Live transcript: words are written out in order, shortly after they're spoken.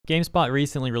GameSpot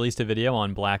recently released a video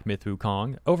on Black Myth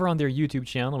Wukong over on their YouTube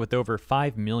channel with over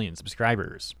 5 million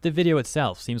subscribers. The video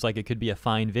itself seems like it could be a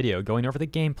fine video going over the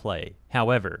gameplay.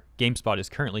 However, GameSpot is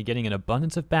currently getting an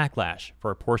abundance of backlash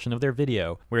for a portion of their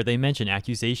video where they mention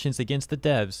accusations against the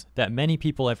devs that many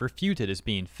people have refuted as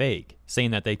being fake,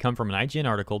 saying that they come from an IGN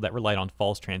article that relied on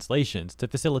false translations to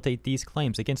facilitate these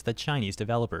claims against the Chinese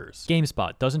developers.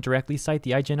 GameSpot doesn't directly cite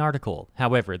the IGN article,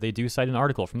 however, they do cite an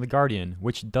article from The Guardian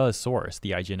which does source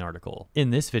the IGN article. In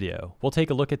this video, we'll take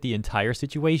a look at the entire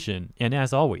situation and,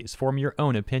 as always, form your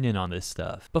own opinion on this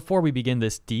stuff. Before we begin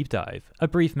this deep dive, a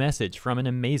brief message from an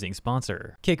amazing sponsor.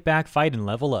 Kick back, fight, and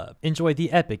level up. Enjoy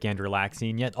the epic and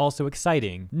relaxing, yet also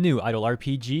exciting, new idle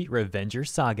RPG Revenger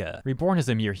Saga. Reborn as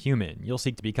a mere human, you'll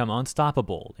seek to become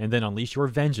unstoppable, and then unleash your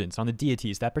vengeance on the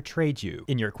deities that betrayed you.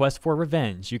 In your quest for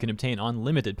revenge, you can obtain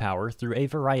unlimited power through a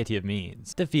variety of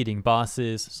means. Defeating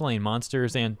bosses, slaying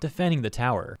monsters, and defending the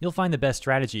tower. You'll find the best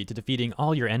strategy to defeating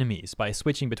all your enemies by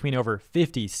switching between over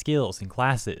 50 skills and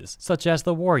classes, such as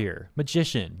the warrior,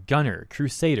 magician, gunner,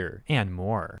 crusader, and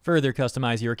more. Further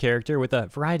customize your character with a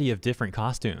variety of different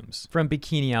costumes, from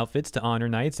bikini outfits to honor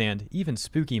knights and even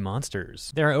spooky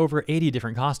monsters. There are over 80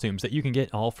 different costumes that you can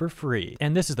get all for free,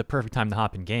 and this is the perfect time to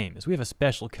hop in game as we have a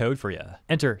special code for you.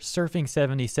 Enter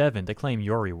Surfing77 to claim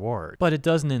your reward. But it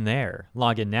doesn't end there.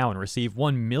 Log in now and receive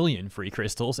 1 million free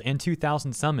crystals and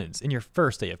 2,000 summons in your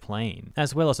first day of playing,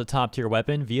 as well as a top tier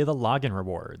weapon via the login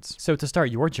rewards. So to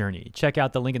start your journey, check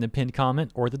out the link in the pinned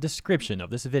comment or the description of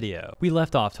this video. We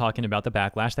left off talking about the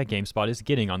backlash that GameSpot is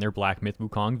getting on their Black Myth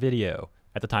Wukong video.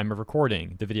 At the time of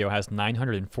recording, the video has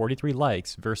 943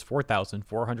 likes versus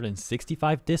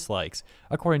 4,465 dislikes,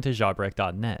 according to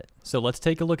Jabrek.net. So let's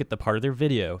take a look at the part of their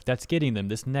video that's getting them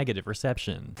this negative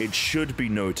reception. It should be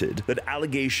noted that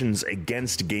allegations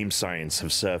against Game Science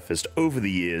have surfaced over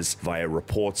the years via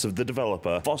reports of the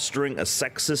developer fostering a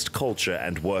sexist culture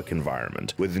and work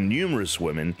environment, with numerous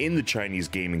women in the Chinese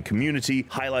gaming community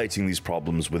highlighting these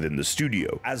problems within the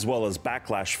studio, as well as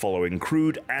backlash following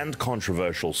crude and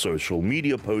controversial social media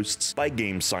posts by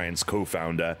Game Science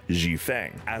co-founder Zhi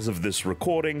Feng. As of this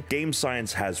recording, Game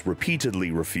Science has repeatedly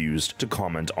refused to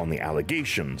comment on the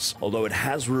allegations, although it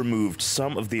has removed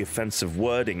some of the offensive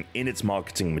wording in its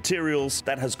marketing materials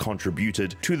that has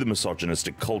contributed to the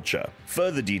misogynistic culture.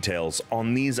 Further details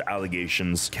on these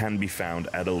allegations can be found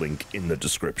at a link in the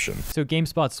description. So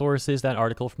GameSpot sources that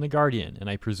article from The Guardian, and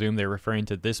I presume they're referring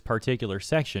to this particular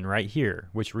section right here,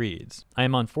 which reads, "I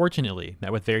am unfortunately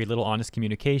met with very little honest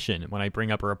communication when I bring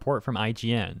up a report from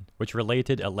IGN, which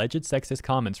related alleged sexist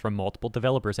comments from multiple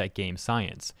developers at Game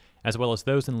Science, as well as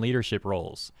those in leadership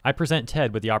roles. I present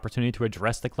Ted with the opportunity to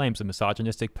address the claims of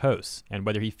misogynistic posts and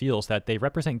whether he feels that they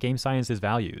represent Game Science's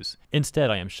values. Instead,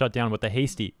 I am shut down with a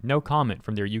hasty no comment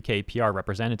from their UK PR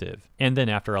representative, and then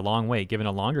after a long wait given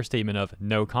a longer statement of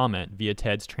no comment via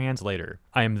Ted's translator.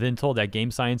 I am then told that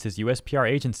Game Science's US PR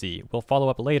agency will follow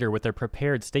up later with a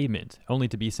prepared statement, only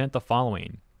to be sent the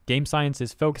following. Game Science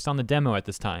is focused on the demo at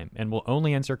this time and will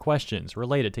only answer questions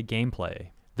related to gameplay."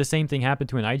 The same thing happened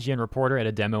to an IGN reporter at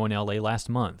a demo in LA last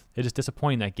month. It is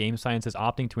disappointing that Game Science is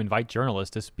opting to invite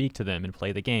journalists to speak to them and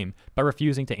play the game, but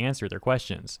refusing to answer their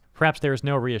questions. Perhaps there is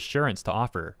no reassurance to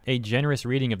offer. A generous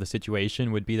reading of the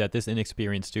situation would be that this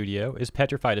inexperienced studio is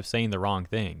petrified of saying the wrong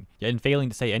thing. Yet in failing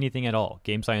to say anything at all,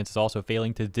 Game Science is also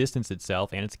failing to distance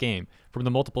itself and its game from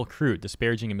the multiple crude,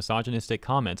 disparaging, and misogynistic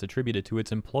comments attributed to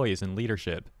its employees and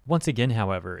leadership. Once again,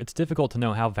 however, it's difficult to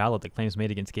know how valid the claims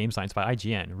made against Game Science by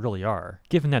IGN really are,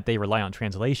 given that they rely on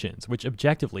translations, which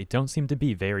objectively don't seem to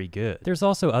be very good. There's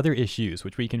also other issues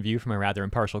which we can view from a rather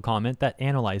impartial comment that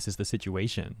analyzes the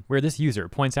situation, where this user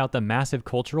points out the massive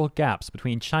cultural gaps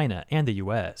between China and the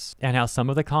US, and how some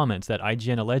of the comments that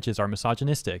IGN alleges are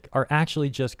misogynistic are actually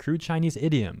just crude Chinese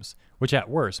idioms, which at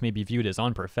worst may be viewed as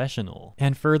unprofessional.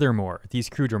 And furthermore, these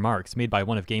crude remarks made by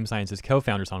one of Game Science's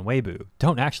co-founders on Weibo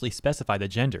don't actually specify the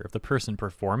gender of the person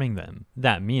performing them.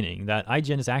 That meaning that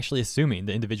IGN is actually assuming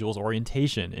the individual's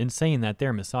orientation and saying that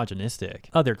they're misogynistic.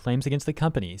 Other claims against the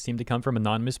company seem to come from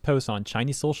anonymous posts on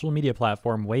Chinese social media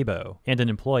platform Weibo and an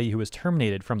employee who was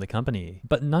terminated from the company,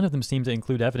 but none of them seem to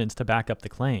include evidence to back up the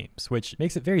claims, which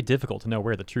makes it very difficult to know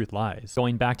where the truth lies.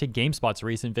 Going back to GameSpot's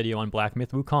recent video on Black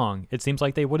Myth Wukong, it seems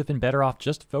like they would have been better better off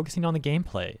just focusing on the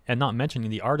gameplay and not mentioning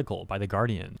the article by The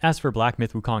Guardian. As for Black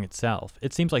Myth Wukong itself,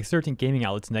 it seems like certain gaming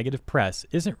outlets' negative press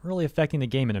isn't really affecting the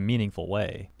game in a meaningful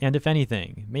way, and if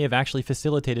anything, may have actually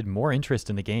facilitated more interest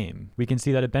in the game. We can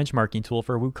see that a benchmarking tool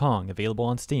for Wukong available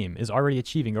on Steam is already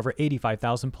achieving over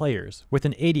 85,000 players, with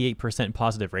an 88%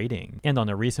 positive rating, and on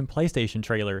a recent PlayStation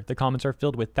trailer, the comments are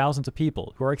filled with thousands of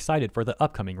people who are excited for the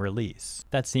upcoming release.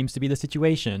 That seems to be the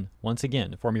situation. Once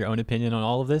again, form your own opinion on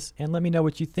all of this, and let me know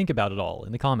what you think about it all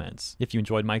in the comments. If you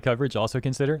enjoyed my coverage, also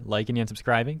consider liking and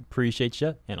subscribing. Appreciate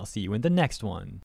ya, and I'll see you in the next one.